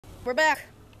we're back.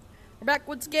 We're back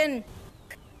once again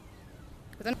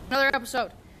with another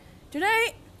episode.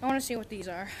 Today, I want to see what these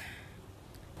are.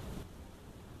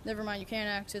 Never mind, you can't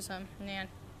access them. Nan.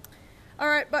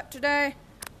 Alright, but today,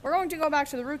 we're going to go back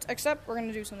to the roots, except we're going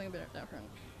to do something a bit different.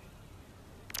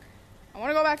 I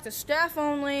want to go back to staff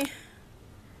only.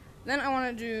 Then I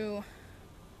want to do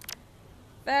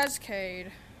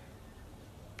Fazcade.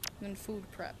 Then food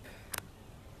prep.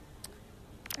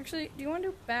 Actually, do you want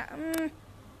to do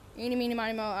Eeny, meeny,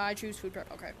 miny, mo, I choose food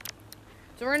prep. Okay.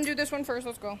 So we're going to do this one first.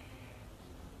 Let's go.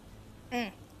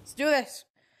 Let's do this.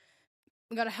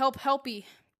 We got to helpy.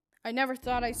 I never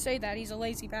thought I'd say that. He's a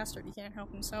lazy bastard. He can't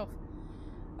help himself.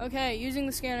 Okay, using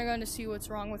the scanner gun to see what's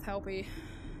wrong with helpy.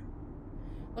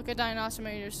 Look at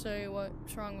diagnostimator, say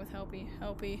what's wrong with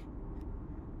helpy.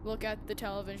 Look at the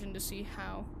television to see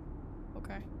how.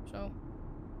 Okay, so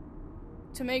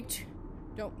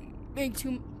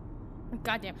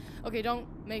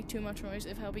don't make too much noise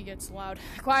if helpy gets loud.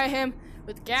 Quiet him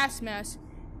with gas mask.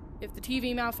 If the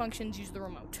TV malfunctions, use the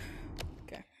remote.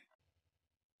 Okay.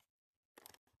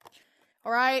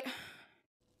 Alright.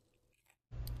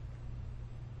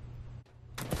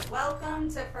 Welcome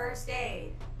to First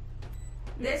Aid.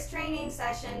 This training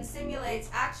session simulates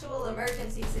actual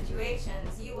emergency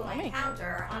situations you will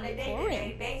encounter on a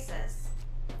day-to-day basis.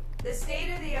 The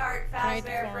state-of-the-art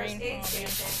Fazbear First Aid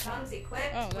Station comes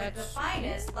equipped with the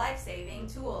finest life-saving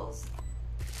tools.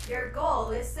 Your goal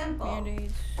is simple.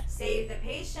 Band-Aids. Save the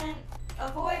patient,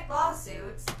 avoid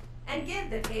lawsuits, and give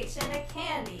the patient a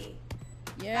candy.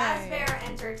 Yay. Fazbear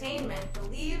Entertainment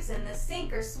believes in the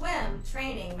sink or swim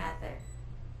training method.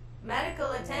 Medical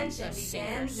attention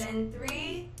begins in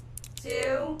 3,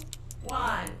 2,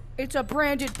 1. It's a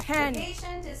branded pen. The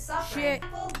patient is suffering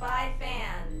by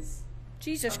fans.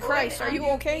 Jesus Christ, are you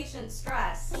okay? Patient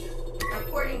stress.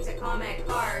 According to comment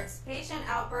cards, patient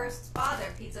outbursts bother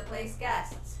pizza place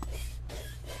guests.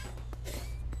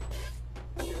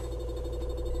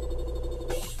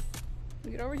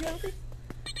 Get over here, helpy.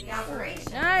 The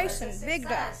operation nice was and a big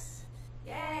dog. success.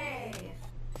 Yay!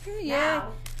 Yeah.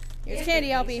 Now, Here's candy,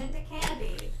 helpy.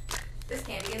 This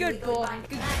candy is Good legally boy. binding.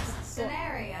 Good Next boy.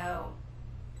 scenario.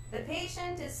 The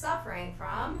patient is suffering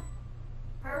from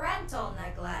parental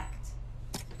neglect.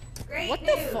 Great What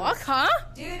news. the fuck, huh?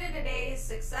 Due to today's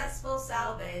successful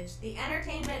salvage, the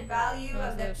entertainment value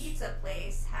of the pizza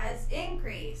place has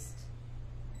increased.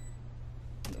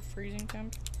 The freezing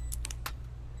temp.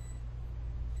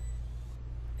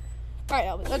 Alright,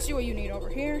 Albert, let's see what you need over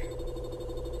here.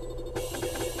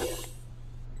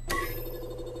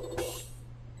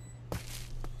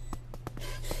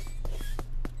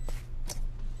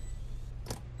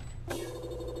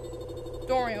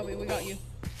 Don't worry, Albie, we got you.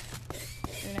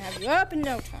 We're gonna have you up in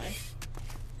no time.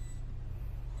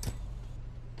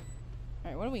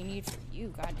 Alright, what do we need for you?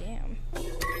 Goddamn.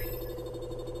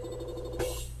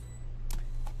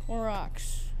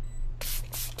 Clorox.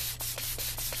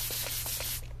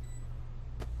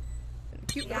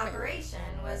 The operation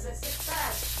was a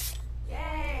success.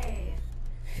 Yay!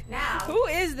 Now, who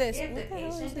is this? give the What the hell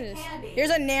is patient this? the candy. Here's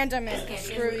a Nanda man. This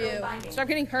candy Screw is legally you. binding. Stop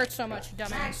getting hurt so much, dumbass.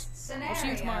 Next scenario. I'll see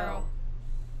you tomorrow.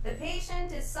 The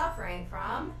patient is suffering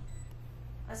from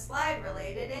a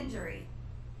slide-related injury.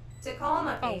 To calm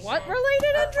a patient, what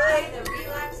related apply injury? the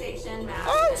relaxation mask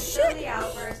until shit. the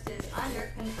outburst is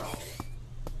under control.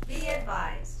 Be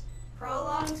advised,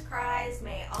 prolonged cries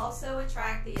may also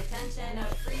attract the attention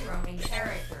of free-roaming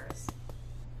characters.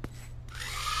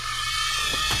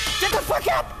 Get the fuck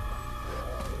up!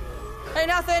 Hey,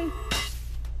 nothing.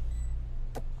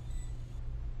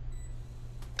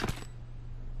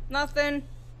 Nothing.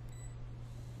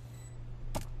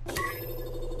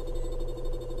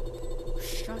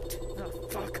 Shut the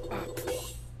fuck up.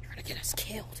 You're gonna get us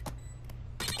killed.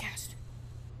 Cast.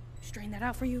 Straighten that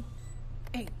out for you.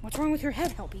 Hey, what's wrong with your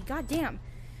head, helpy? Goddamn.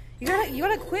 You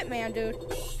gotta quit, man, dude.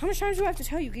 How much times do I have to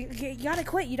tell you? You gotta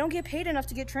quit. You don't get paid enough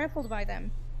to get trampled by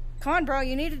them. Come on, bro.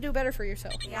 You need to do better for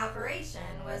yourself. The operation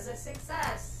was a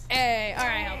success. Hey,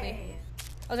 alright, helpy. Yay.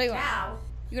 I'll tell you what. Now,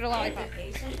 You get a give lollipop. the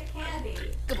patient a candy.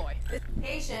 Good boy.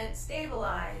 Patient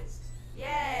stabilized.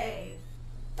 Yay!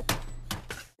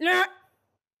 Nah.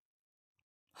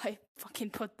 I fucking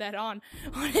put that on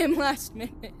him last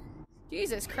minute.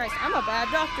 Jesus Christ, I'm a bad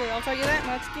doctor, I'll tell you that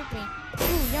much. Give me.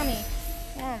 Ooh, yummy.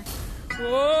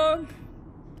 Whoa.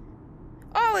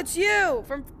 Oh, it's you!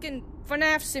 From fucking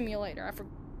FNAF Simulator. I for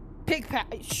Pig Pat.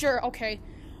 Sure, okay.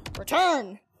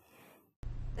 Return!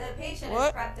 The patient What?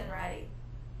 is prepped and ready.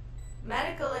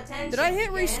 Medical attention. Did I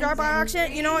hit restart by begins in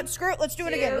accident? You know what? 3, Screw it. Let's do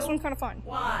it again. This 2, one's kind of fun.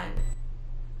 1.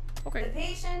 Okay. The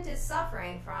patient is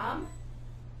suffering from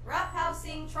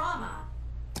roughhousing trauma.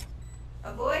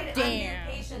 Avoid undue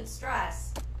patient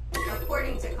stress.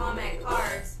 According to comment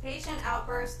cards, patient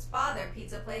outbursts bother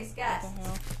pizza place guests.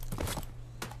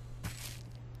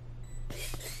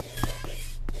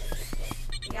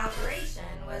 The operation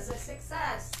was a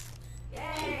success.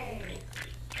 Yay!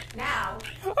 Now,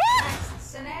 next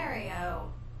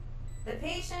scenario. The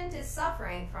patient is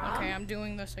suffering from... Okay, I'm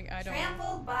doing this. I don't...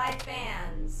 Trampled by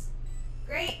fans.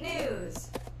 Great news!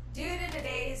 Due to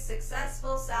today's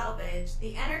successful salvage,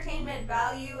 the entertainment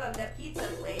value of the pizza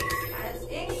place has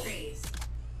increased.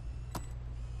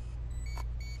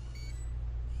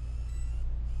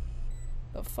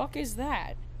 The fuck is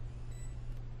that?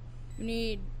 We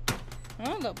need...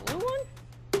 Huh? The blue one?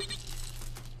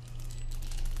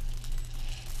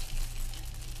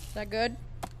 Is that good?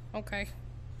 Okay.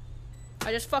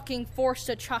 I just fucking forced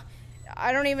a child.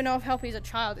 I don't even know if Helpy's a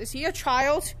child. Is he a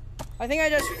child? I think I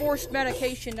just forced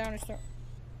medication down his throat.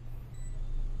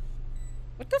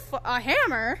 What the fuck? A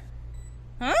hammer?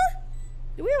 Huh?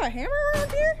 Do we have a hammer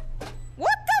around here?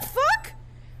 What the fuck?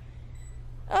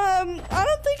 I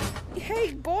don't think...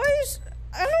 Hey, boys.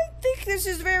 I don't think this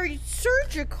is very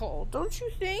surgical. Don't you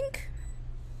think?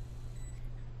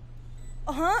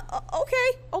 Okay.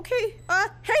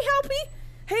 Hey, Helpy.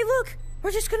 Hey, look.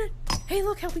 We're just gonna... Hey,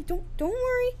 look, Helpy. Don't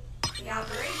worry. The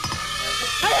operation...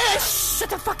 Hey, shut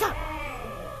the fuck up.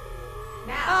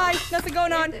 Now, nothing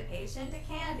going on. Give the patient a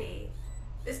candy.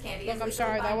 This candy Look, is I'm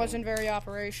sorry, that binding. wasn't very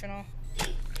operational.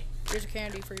 Here's a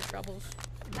candy for your troubles.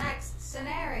 Next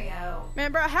scenario.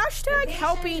 Man, bro, hashtag The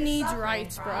Helpy patient is needs suffering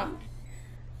rights, bro. from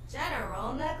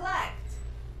General neglect.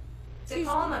 To Jeez,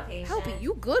 calm a patient, Helpy,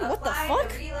 you good? What the apply fuck?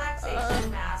 the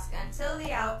relaxation mask until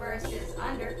the outburst is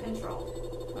under control.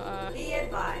 Be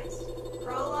advised,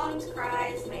 prolonged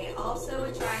cries may also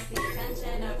attract the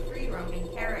attention of free-roaming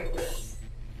characters.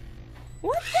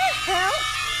 What the hell?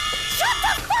 Shut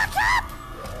the fuck up!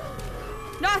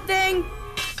 Nothing!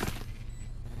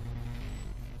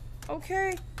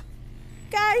 Okay.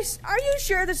 Guys, are you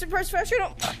sure this is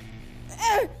professional?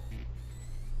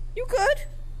 You good?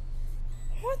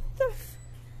 What the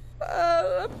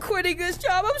I'm quitting this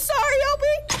job. I'm sorry,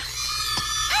 Helpy!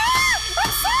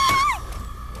 I'm sorry!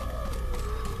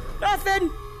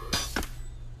 Nothing.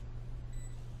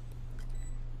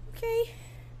 Okay.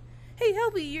 Hey,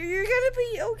 Helpy, you're gonna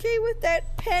be okay with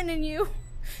that pen in you.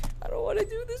 I don't want to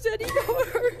do this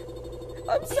anymore.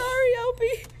 I'm sorry,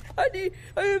 Helpy.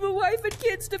 I have a wife and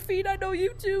kids to feed. I know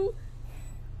you too.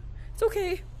 It's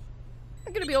okay.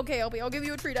 I'm gonna be okay, Helpy. I'll give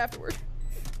you a treat afterward.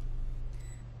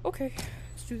 Okay,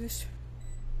 let's do this.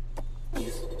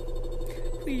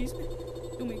 Please.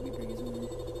 Don't make me bring his own.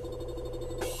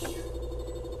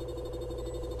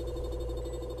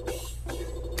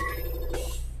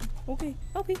 Okay,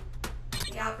 Helpy.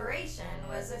 The operation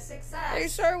was a success. Hey,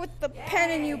 sorry with the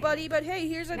pen in you, buddy, but hey,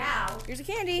 here's a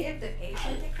candy. Give the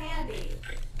patient a candy.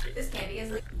 This candy is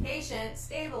the patient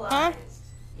stabilized. Huh?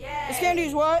 Yay. This candy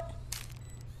is what?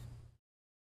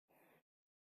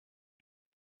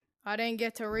 I didn't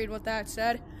get to read what that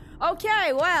said.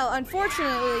 Okay, well,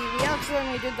 unfortunately, we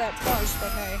accidentally did that twice,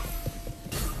 but hey.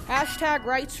 Hashtag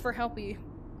rights for Helpy.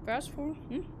 Fast forward?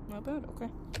 Not bad, okay.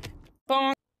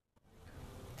 Bonk.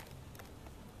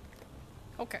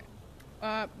 Okay.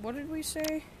 What did we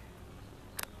say?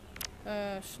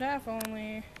 Staff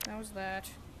only. That was that.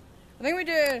 I think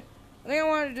I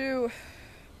wanted to do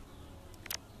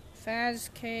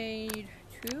Fazcade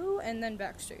 2 and then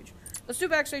Backstage. Let's do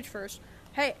Backstage first.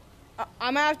 Hey,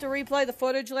 I'm gonna have to replay the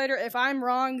footage later. If I'm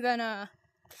wrong, then, I'm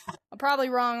probably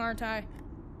wrong, aren't I?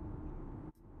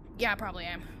 Yeah, I probably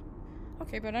am.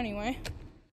 Okay, but anyway.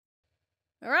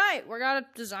 Alright, we're gonna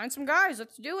design some guys.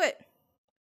 Let's do it.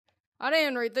 I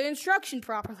didn't read the instruction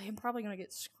properly. I'm probably gonna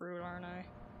get screwed, aren't I?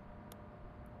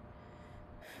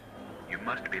 You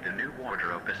must be the new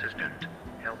wardrobe assistant.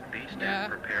 Help these staff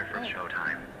prepare for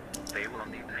showtime. They will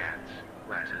need hats,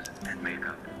 glasses, and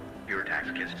makeup. Your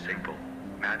task is simple.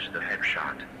 Match the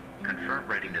headshot. Confirm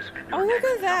readiness with your look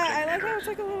next at that. I subject like how it's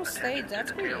like a little enters. stage.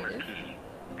 That's Attention to detail is creative. key.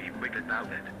 Be quick about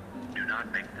it. Do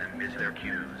not make them miss their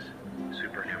cues.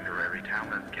 Supernumerary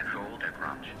talent can hold a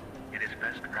grudge. It is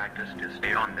best practice to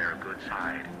stay on their good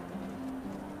side.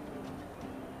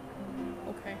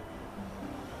 Okay.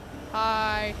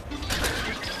 Hi.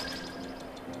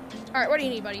 Alright, what do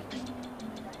you need, buddy?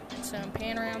 Some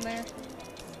pan around there.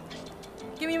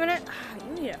 Give me a minute.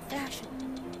 You need a fashion.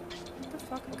 What the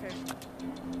fuck? Okay.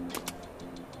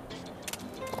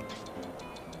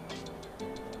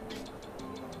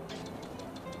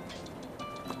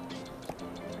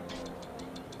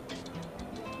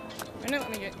 Let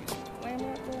me get these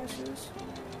landmark glasses.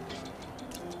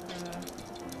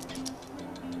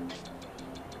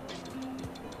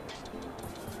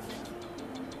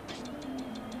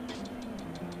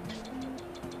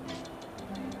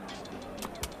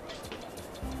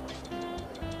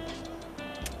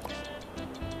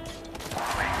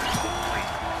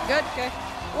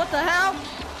 What the hell?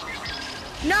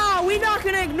 No, we're not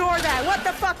gonna ignore that. What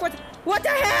the fuck? What the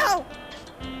hell?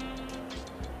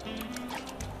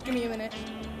 Give me a minute.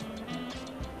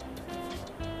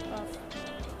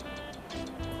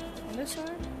 On this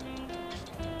side.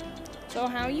 So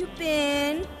how you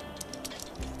been?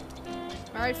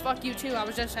 Alright, fuck you too. I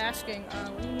was just asking.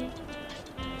 What do you need?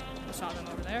 I saw them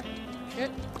over there. Shit.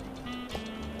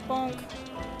 Bonk.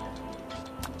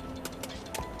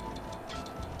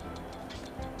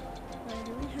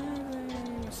 Do we have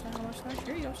a massage?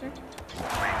 Here you go, sir.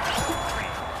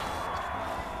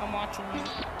 I'm watching you.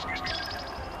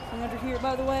 I'm under here,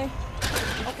 by the way.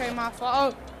 Okay, my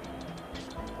fault.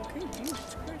 Oh. Okay,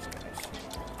 Jesus Christ, guys.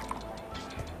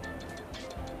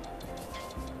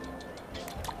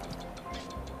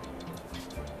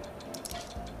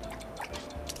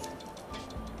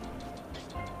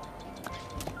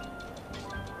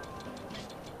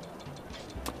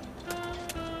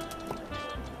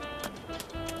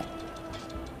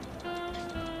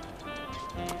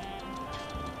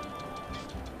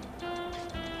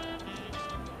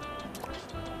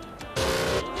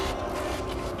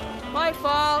 My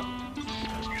fault.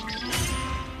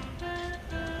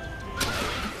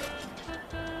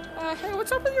 Hey,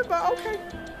 what's up with your butt? Okay.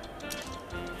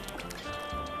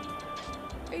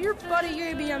 Hey, your buddy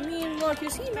gave me a mean look.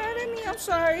 Is he mad at me? I'm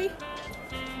sorry.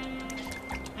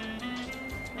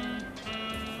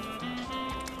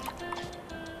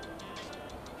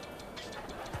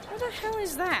 What the hell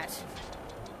is that?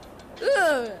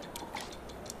 Ugh.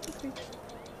 Okay.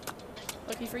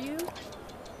 Lucky for you.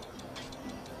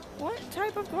 What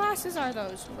type of glasses are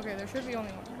those? Okay, there should be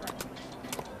only one. Right.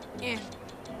 Yeah.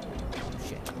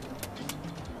 Shit.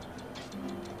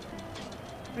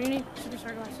 What do you need?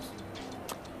 Superstar glasses.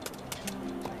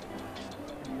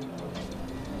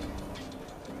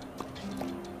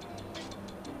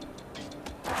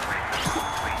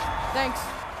 Thanks.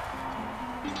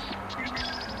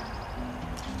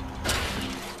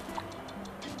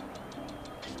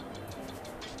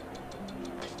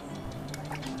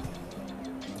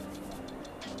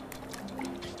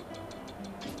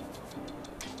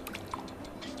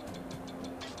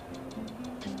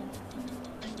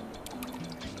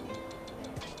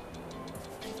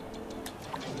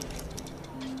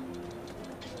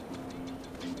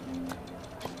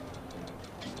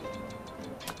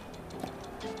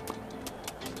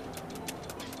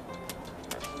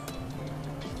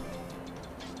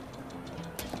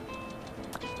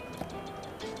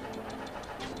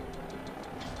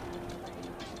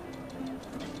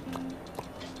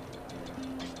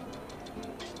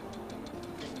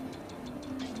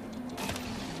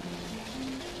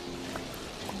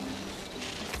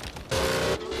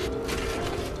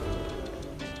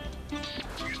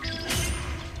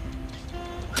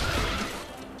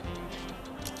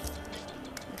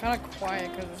 Kind of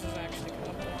quiet because this is actually kind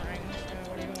of boring.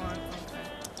 What do you want?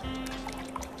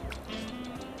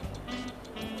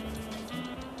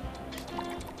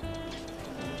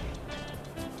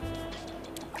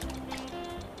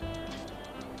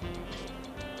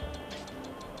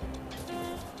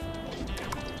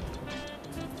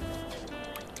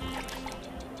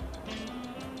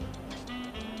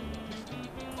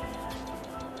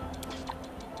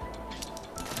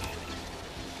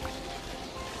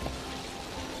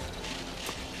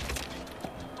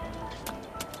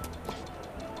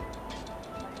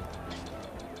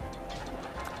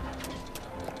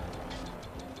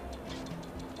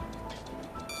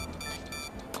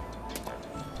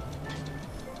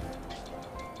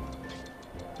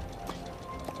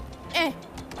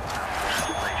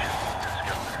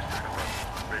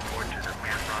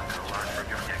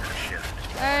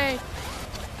 Hey,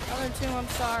 other two, I'm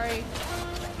sorry.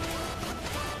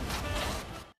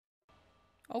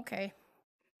 Okay.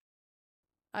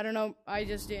 I don't know, I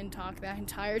just didn't talk that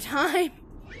entire time.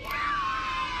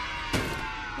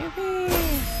 Yippee!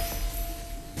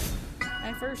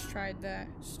 I first tried the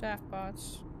staff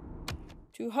bots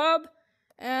to hub,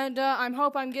 and I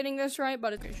hope I'm getting this right,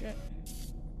 but it's shit.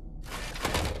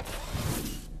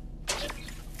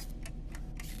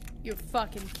 You're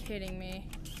fucking kidding me.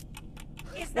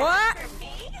 Is that for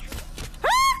me?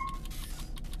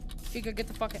 Chica, get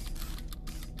the bucket.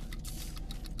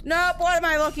 Nope, what am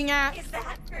I looking at? Is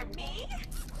that for me?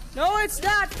 No, it's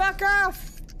not. Fuck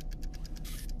off.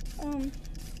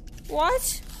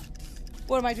 What?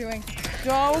 What am I doing?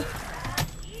 Go.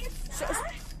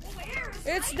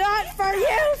 It's not for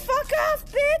you. Fuck off,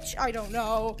 bitch. I don't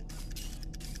know.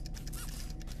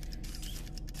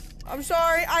 I'm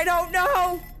sorry. I don't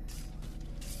know.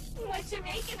 What you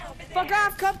making over there? Fuck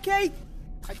off, cupcake.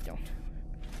 I don't.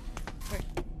 Wait.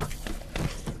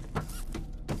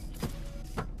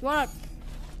 You wanna...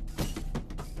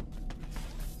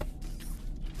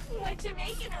 What you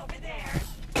making over there?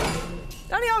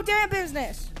 None of your damn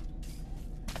business!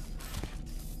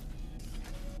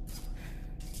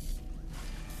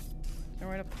 Is there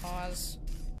a way to pause?